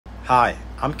Hi,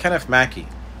 I'm Kenneth Mackey.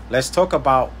 Let's talk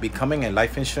about becoming a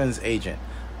life insurance agent.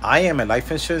 I am a life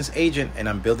insurance agent and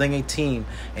I'm building a team,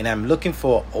 and I'm looking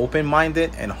for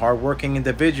open-minded and hardworking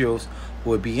individuals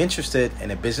who would be interested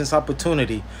in a business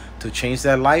opportunity to change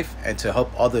their life and to help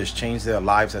others change their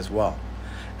lives as well.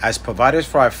 As providers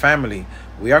for our family,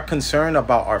 we are concerned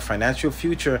about our financial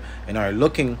future and are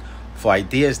looking for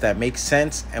ideas that make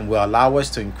sense and will allow us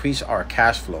to increase our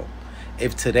cash flow.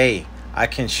 If today I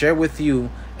can share with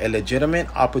you a legitimate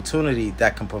opportunity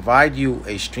that can provide you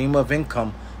a stream of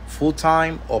income,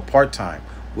 full-time or part-time,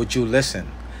 would you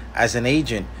listen? As an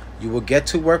agent, you will get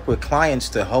to work with clients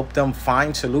to help them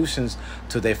find solutions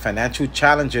to their financial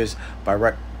challenges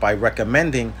by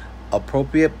recommending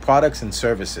appropriate products and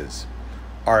services.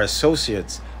 Our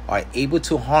associates are able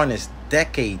to harness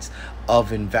decades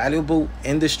of invaluable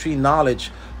industry knowledge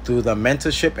through the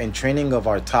mentorship and training of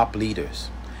our top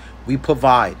leaders. We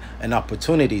provide an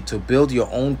opportunity to build your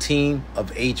own team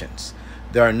of agents.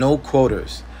 There are no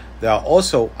quotas. There are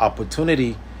also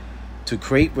opportunity to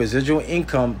create residual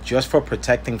income just for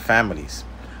protecting families.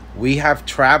 We have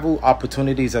travel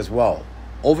opportunities as well,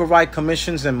 override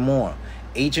commissions and more.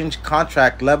 Agent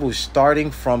contract levels starting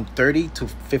from 30 to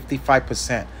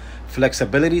 55%.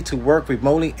 Flexibility to work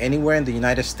remotely anywhere in the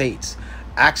United States.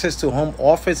 Access to home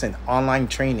office and online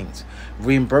trainings.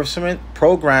 Reimbursement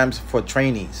programs for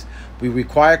trainees. We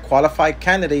require qualified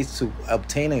candidates to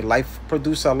obtain a life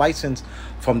producer license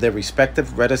from their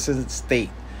respective resident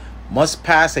state. Must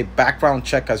pass a background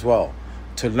check as well.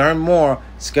 To learn more,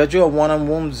 schedule a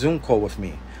one-on-one Zoom call with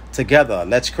me. Together,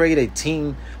 let's create a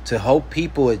team to help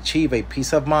people achieve a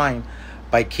peace of mind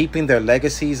by keeping their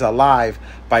legacies alive,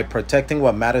 by protecting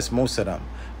what matters most to them.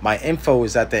 My info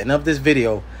is at the end of this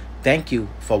video. Thank you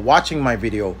for watching my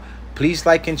video. Please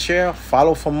like and share.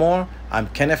 Follow for more. I'm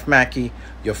Kenneth Mackey,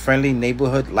 your friendly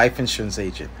neighborhood life insurance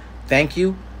agent. Thank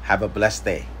you. Have a blessed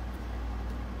day.